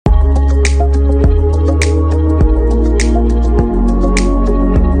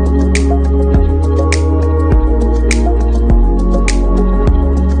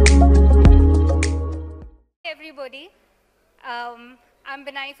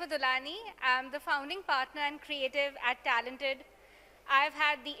Binaifer Dulani. I'm the founding partner and creative at Talented. I've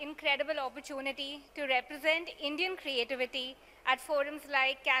had the incredible opportunity to represent Indian creativity at forums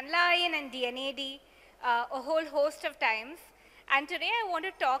like Cannes Lion and DNAD a whole host of times. And today I want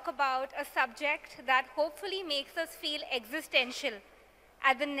to talk about a subject that hopefully makes us feel existential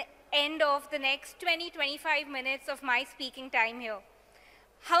at the end of the next 20-25 minutes of my speaking time here.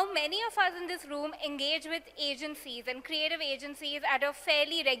 How many of us in this room engage with agencies and creative agencies at a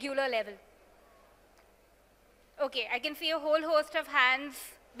fairly regular level? Okay, I can see a whole host of hands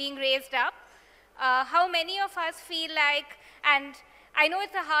being raised up. How many of us feel like, and I know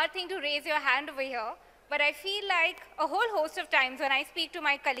it's a hard thing to raise your hand over here, but I feel like a whole host of times when I speak to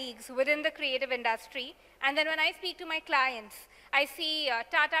my colleagues within the creative industry, and then when I speak to my clients, I see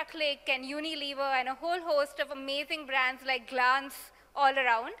Tata Click and Unilever and a whole host of amazing brands like Glance all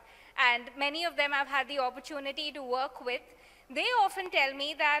around, and many of them I've had the opportunity to work with. They often tell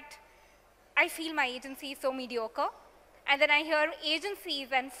me that I feel my agency is so mediocre, and then I hear agencies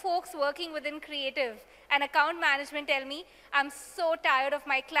and folks working within creative and account management tell me, I'm so tired of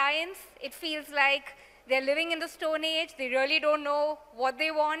my clients. It feels like they're living in the Stone Age. They really don't know what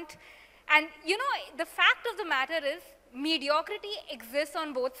they want. And you know, the fact of the matter is mediocrity exists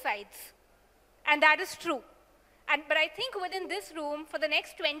on both sides, and that is true. But I think within this room, for the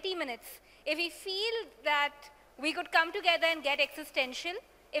next 20 minutes, if we feel that we could come together and get existential,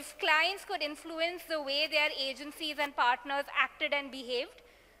 if clients could influence the way their agencies and partners acted and behaved,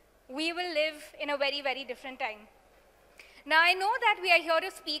 we will live in a very, very different time. Now, I know that we are here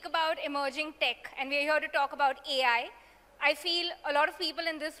to speak about emerging tech, and we are here to talk about AI. I feel a lot of people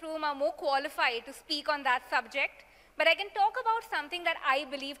in this room are more qualified to speak on that subject, but I can talk about something that I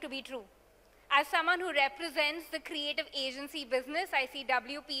believe to be true. As someone who represents the creative agency business, I see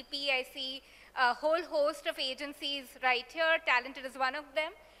WPP, I see a whole host of agencies right here. Talented is one of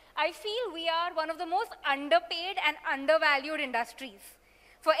them. I feel we are one of the most underpaid and undervalued industries.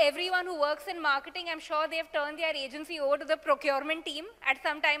 For everyone who works in marketing, I'm sure they've turned their agency over to the procurement team at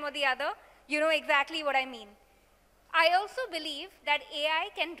some time or the other. You know exactly what I mean. I also believe that AI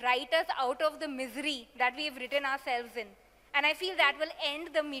can write us out of the misery that we've written ourselves in. And I feel that will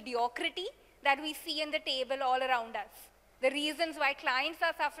end the mediocrity that we see in the table all around us. The reasons why clients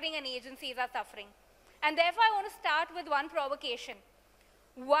are suffering and agencies are suffering. And therefore, I want to start with one provocation.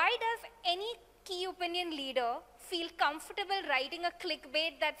 Why does any key opinion leader feel comfortable writing a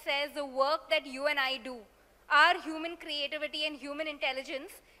clickbait that says the work that you and I do, our human creativity and human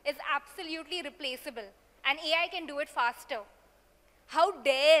intelligence, is absolutely replaceable, and AI can do it faster? How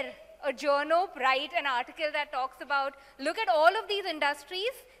dare a journal write an article that talks about, look at all of these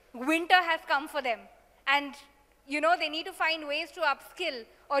industries, winter has come for them, and you know, they need to find ways to upskill,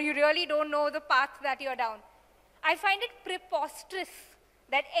 or you really don't know the path that you're down. I find it preposterous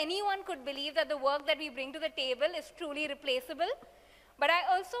that anyone could believe that the work that we bring to the table is truly replaceable. But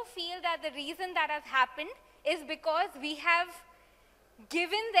I also feel that the reason that has happened is because we have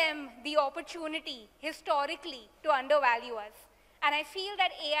given them the opportunity historically to undervalue us. And I feel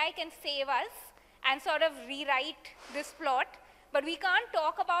that AI can save us and sort of rewrite this plot, but we can't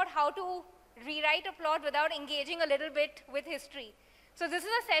talk about how to rewrite a plot without engaging a little bit with history. So this is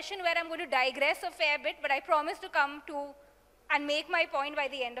a session where I'm going to digress a fair bit, but I promise to come to and make my point by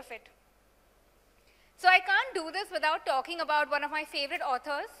the end of it. So I can't do this without talking about one of my favorite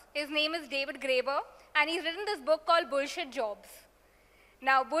authors. His name is David Graeber, and he's written this book called Bullshit Jobs.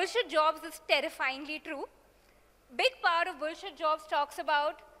 Now, Bullshit Jobs is terrifyingly true. Big part of Bullshit Jobs talks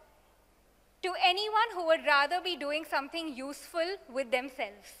about to anyone who would rather be doing something useful with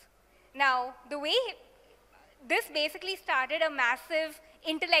themselves. Now, the way this basically started a massive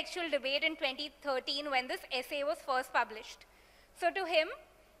intellectual debate in 2013 when this essay was first published. So to him,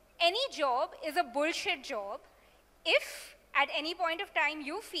 any job is a bullshit job if at any point of time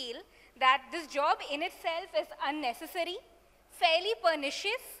you feel that this job in itself is unnecessary, fairly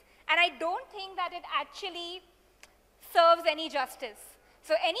pernicious, and I don't think that it actually serves any justice.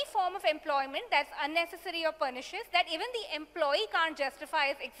 So any form of employment that's unnecessary or pernicious, that even the employee can't justify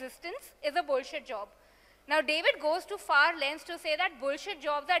its existence, is a bullshit job. Now, David goes to far lengths to say that bullshit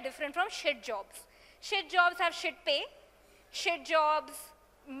jobs are different from shit jobs. Shit jobs have shit pay. Shit jobs,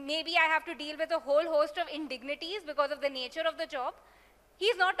 maybe I have to deal with a whole host of indignities because of the nature of the job.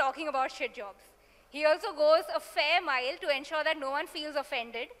 He's not talking about shit jobs. He also goes a fair mile to ensure that no one feels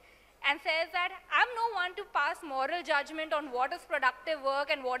offended and says that I'm no one to pass moral judgment on what is productive work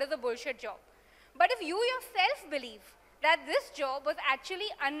and what is a bullshit job. But if you yourself believe that this job was actually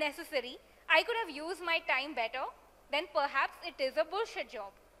unnecessary, I could have used my time better, then perhaps it is a bullshit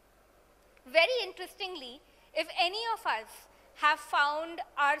job. Very interestingly, if any of us have found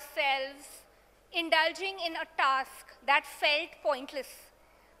ourselves indulging in a task that felt pointless,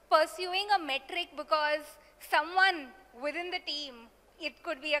 pursuing a metric because someone within the team, it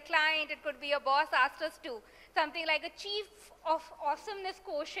could be a client, it could be a boss, asked us to, something like a chief of awesomeness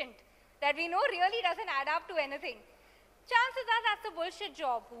quotient that we know really doesn't add up to anything. Chances are that's a bullshit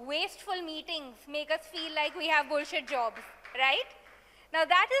job. Wasteful meetings make us feel like we have bullshit jobs, right? Now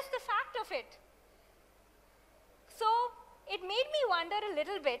that is the fact of it. So it made me wonder a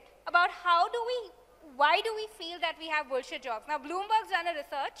little bit about why do we feel that we have bullshit jobs? Now Bloomberg's done a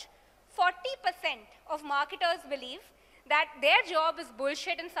research, 40% of marketers believe that their job is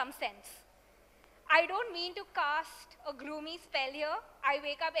bullshit in some sense. I don't mean to cast a gloomy spell here. I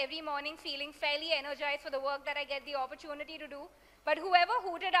wake up every morning feeling fairly energized for the work that I get the opportunity to do. But whoever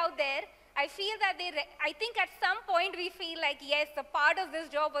hooted out there, I feel that I think at some point we feel like, yes, the part of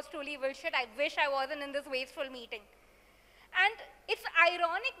this job was truly bullshit. I wish I wasn't in this wasteful meeting. And it's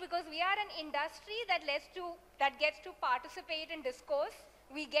ironic because we are an industry that gets to participate in discourse.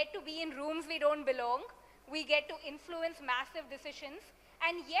 We get to be in rooms we don't belong. We get to influence massive decisions.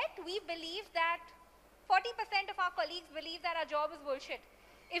 And yet we believe that 40% of our colleagues believe that our job is bullshit.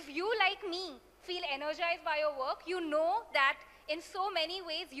 If you, like me, feel energized by your work, you know that in so many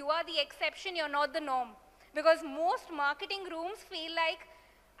ways you are the exception, you're not the norm. Because most marketing rooms feel like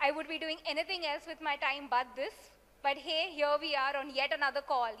I would be doing anything else with my time but this. But hey, here we are on yet another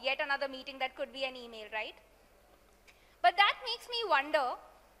call, yet another meeting that could be an email, right? But that makes me wonder,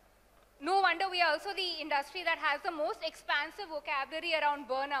 no wonder we are also the industry that has the most expansive vocabulary around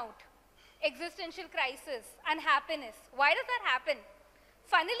burnout, existential crisis, unhappiness. Why does that happen?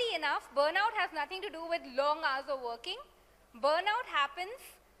 Funnily enough, burnout has nothing to do with long hours of working. Burnout happens,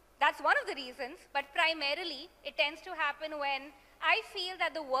 that's one of the reasons, but primarily it tends to happen when I feel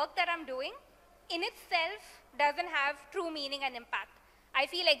that the work that I'm doing in itself doesn't have true meaning and impact. I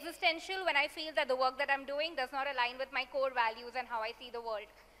feel existential when I feel that the work that I'm doing does not align with my core values and how I see the world.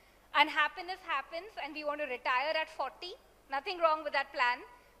 Unhappiness happens and we want to retire at 40. Nothing wrong with that plan.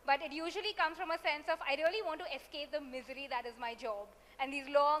 But it usually comes from a sense of, I really want to escape the misery that is my job and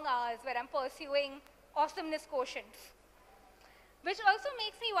these long hours where I'm pursuing awesomeness quotients. Which also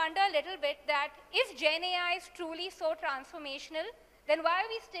makes me wonder a little bit that if Gen AI is truly so transformational, then why are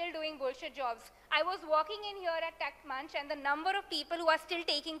we still doing bullshit jobs? I was walking in here at TechManch and the number of people who are still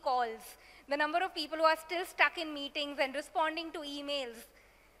taking calls, the number of people who are still stuck in meetings and responding to emails.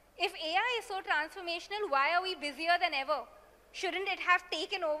 If AI is so transformational, why are we busier than ever? Shouldn't it have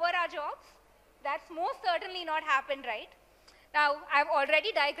taken over our jobs? That's most certainly not happened, right? Now, I've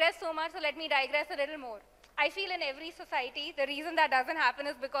already digressed so much, so let me digress a little more. I feel in every society, the reason that doesn't happen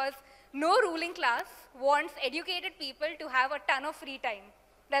is because no ruling class wants educated people to have a ton of free time.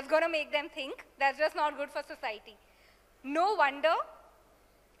 That's going to make them think. That's just not good for society. No wonder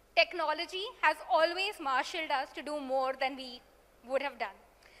technology has always marshaled us to do more than we would have done.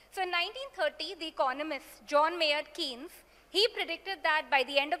 So in 1930, the economist John Maynard Keynes, he predicted that by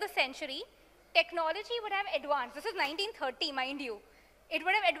the end of the century, technology would have advanced. This is 1930, mind you. It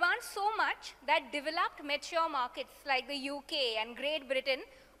would have advanced so much that developed mature markets like the UK and Great Britain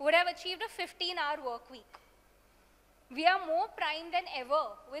would have achieved a 15-hour work week. We are more primed than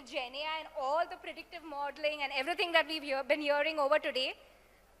ever with Gen AI and all the predictive modeling and everything that we've been hearing over today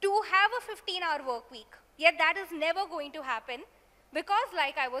to have a 15-hour work week. Yet that is never going to happen because,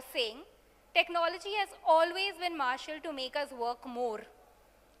 like I was saying, technology has always been marshaled to make us work more.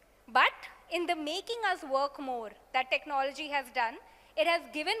 But in the making us work more that technology has done, it has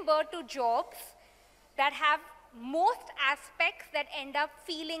given birth to jobs that have most aspects that end up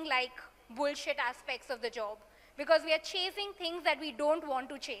feeling like bullshit aspects of the job because we are chasing things that we don't want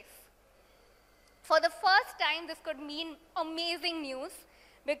to chase. For the first time, this could mean amazing news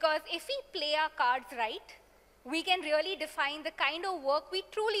because if we play our cards right, we can really define the kind of work we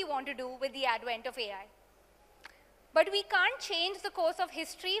truly want to do with the advent of AI. But we can't change the course of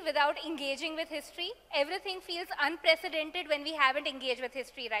history without engaging with history. Everything feels unprecedented when we haven't engaged with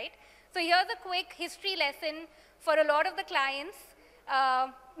history, right? So here's a quick history lesson for a lot of the clients.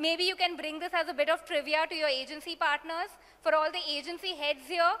 Maybe you can bring this as a bit of trivia to your agency partners. For all the agency heads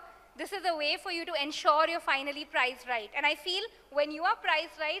here, this is a way for you to ensure you're finally priced right. And I feel when you are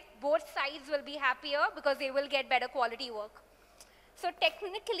priced right, both sides will be happier because they will get better quality work. So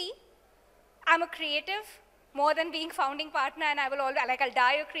technically, I'm a creative, more than being founding partner, and I'll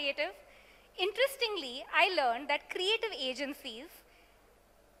die a creative. Interestingly, I learned that creative agencies,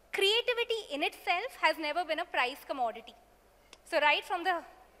 creativity in itself has never been a price commodity. So right from the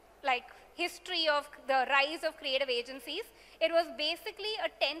history of the rise of creative agencies, it was basically a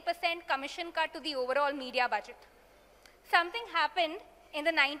 10% commission cut to the overall media budget. something happened in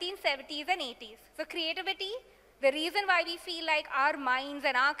the 1970s and 80s. So creativity, the reason why we feel like our minds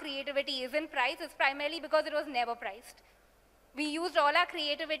and our creativity isn't priced is primarily because it was never priced. We used all our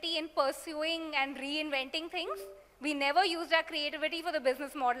creativity in pursuing and reinventing things. We never used our creativity for the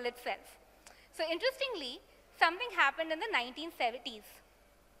business model itself. So interestingly, something happened in the 1970s,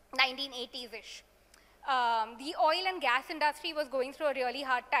 1980s-ish. The oil and gas industry was going through a really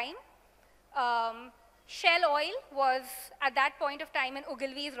hard time. Shell Oil was, at that point of time, in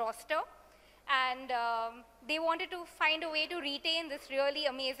Ogilvy's roster. And they wanted to find a way to retain this really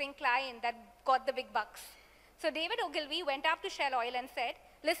amazing client that got the big bucks. So David Ogilvy went up to Shell Oil and said,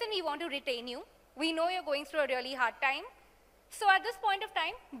 listen, we want to retain you. We know you're going through a really hard time. So at this point of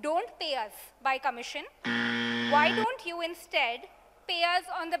time, don't pay us by commission. Why don't you instead pay us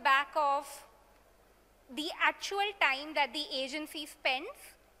on the back of the actual time that the agency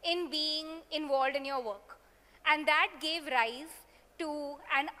spends in being involved in your work? And that gave rise to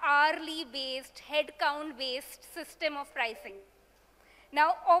an hourly-based, headcount-based system of pricing.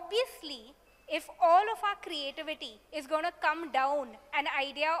 Now, obviously, if all of our creativity is going to come down an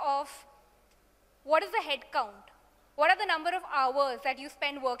idea of what is the head count, what are the number of hours that you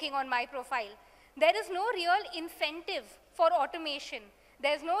spend working on my profile, there is no real incentive for automation.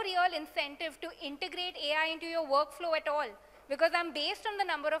 There's no real incentive to integrate AI into your workflow at all, because I'm based on the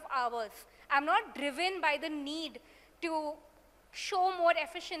number of hours. I'm not driven by the need to show more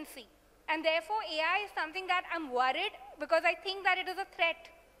efficiency. And therefore, AI is something that I'm worried because I think that it is a threat.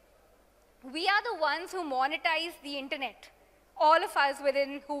 We are the ones who monetize the internet. All of us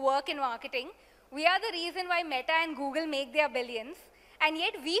who work in marketing, we are the reason why Meta and Google make their billions, and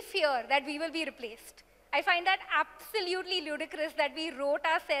yet we fear that we will be replaced. I find that absolutely ludicrous that we wrote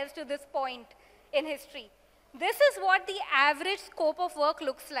ourselves to this point in history. This is what the average scope of work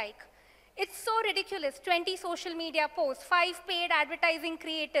looks like. It's so ridiculous. 20 social media posts, 5 paid advertising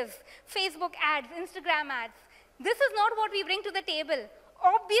creatives, Facebook ads, Instagram ads. This is not what we bring to the table.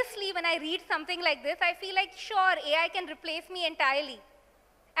 Obviously, when I read something like this, I feel like, sure, AI can replace me entirely,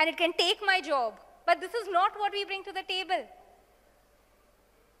 and it can take my job. But this is not what we bring to the table.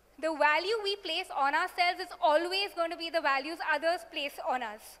 The value we place on ourselves is always going to be the values others place on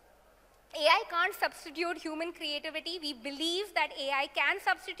us. AI can't substitute human creativity. We believe that AI can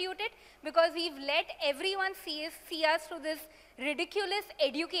substitute it because we've let everyone see us through this ridiculous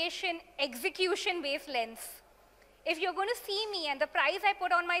education, execution-based lens. If you're going to see me and the price I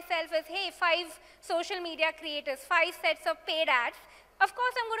put on myself is, hey, 5 social media creators, 5 sets of paid ads, of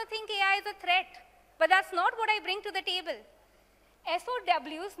course I'm going to think AI is a threat. But that's not what I bring to the table.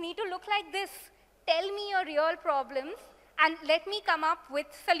 SOWs need to look like this. Tell me your real problems and let me come up with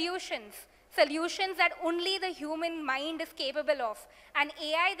solutions. Solutions that only the human mind is capable of. And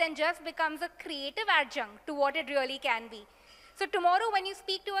AI then just becomes a creative adjunct to what it really can be. So tomorrow when you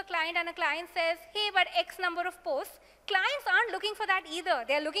speak to a client and a client says, hey, but X number of posts, clients aren't looking for that either.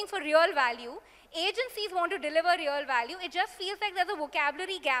 They're looking for real value. Agencies want to deliver real value. It just feels like there's a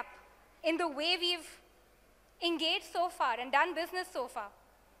vocabulary gap in the way we've engaged so far and done business so far.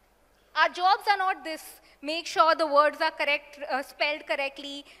 Our jobs are not this. Make sure the words are correct, spelled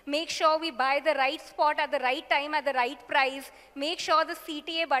correctly. Make sure we buy the right spot at the right time at the right price. Make sure the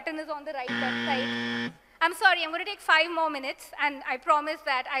CTA button is on the right website. I'm sorry, I'm going to take 5 more minutes, and I promise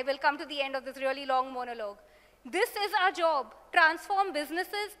that I will come to the end of this really long monologue. This is our job. Transform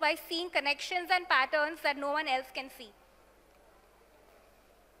businesses by seeing connections and patterns that no one else can see.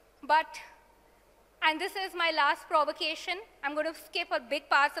 And this is my last provocation. I'm going to skip a big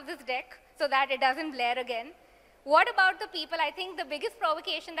parts of this deck so that it doesn't blare again. What about the people? I think the biggest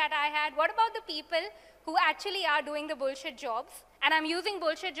provocation that I had, what about the people who actually are doing the bullshit jobs? And I'm using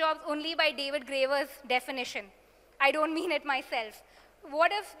bullshit jobs only by David Graeber's definition. I don't mean it myself.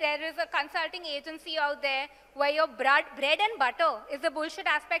 What if there is a consulting agency out there where your bread and butter is the bullshit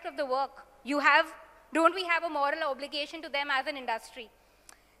aspect of the work? Don't we have a moral obligation to them as an industry?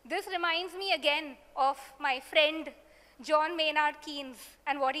 This reminds me again of my friend John Maynard Keynes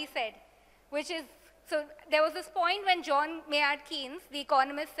and what he said, which is, so there was this point when John Maynard Keynes, the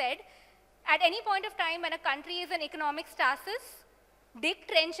economist, said, at any point of time when a country is in economic stasis, dig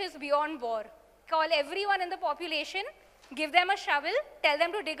trenches beyond bore. Call everyone in the population, give them a shovel, tell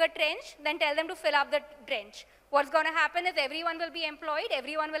them to dig a trench, then tell them to fill up the trench. What's going to happen is everyone will be employed,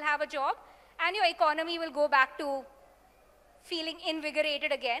 everyone will have a job, and your economy will go back to feeling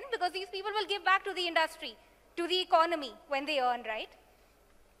invigorated again, because these people will give back to the industry, to the economy when they earn, right?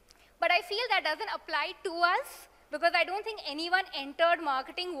 But I feel that doesn't apply to us, because I don't think anyone entered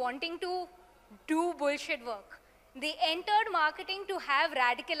marketing wanting to do bullshit work. They entered marketing to have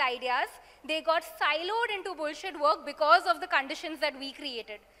radical ideas. They got siloed into bullshit work because of the conditions that we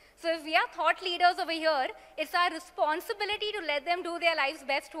created. So if we are thought leaders over here, it's our responsibility to let them do their life's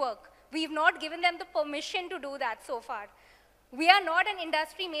best work. We've not given them the permission to do that so far. We are not an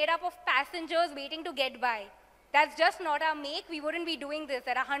industry made up of passengers waiting to get by. That's just not our make. We wouldn't be doing this.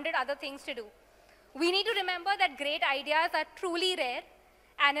 There are 100 other things to do. We need to remember that great ideas are truly rare.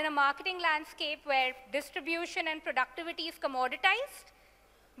 And in a marketing landscape where distribution and productivity is commoditized,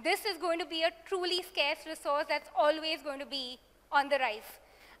 this is going to be a truly scarce resource that's always going to be on the rise.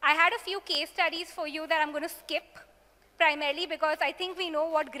 I had a few case studies for you that I'm going to skip, primarily because I think we know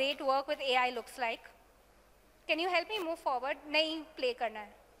what great work with AI looks like. Can you help me move forward? Nahin play karna hai.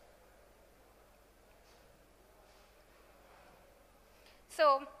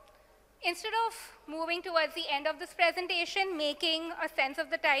 So, instead of moving towards the end of this presentation, making a sense of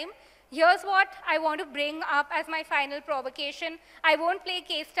the time, here's what I want to bring up as my final provocation. I won't play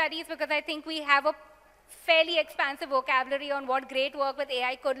case studies because I think we have a fairly expansive vocabulary on what great work with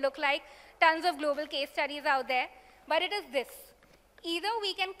AI could look like. Tons of global case studies out there. But it is this. Either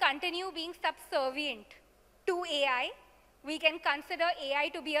we can continue being subservient to AI, we can consider AI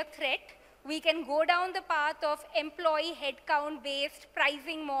to be a threat, we can go down the path of employee headcount-based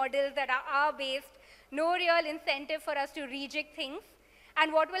pricing models that are R-based, no real incentive for us to rejig things.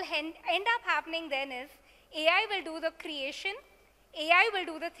 And what will end up happening then is AI will do the creation, AI will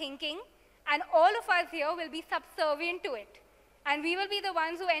do the thinking, and all of us here will be subservient to it. And we will be the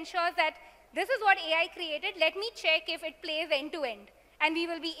ones who ensure that this is what AI created, let me check if it plays end-to-end. And we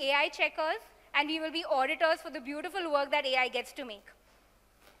will be AI checkers, and we will be auditors for the beautiful work that AI gets to make.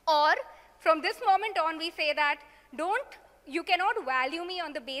 Or, from this moment on, we say that you cannot value me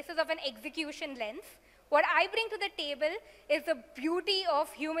on the basis of an execution lens. What I bring to the table is the beauty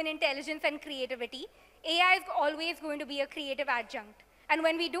of human intelligence and creativity. AI is always going to be a creative adjunct. And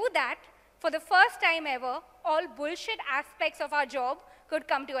when we do that, for the first time ever, all bullshit aspects of our job could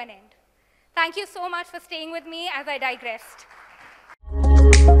come to an end. Thank you so much for staying with me as I digressed.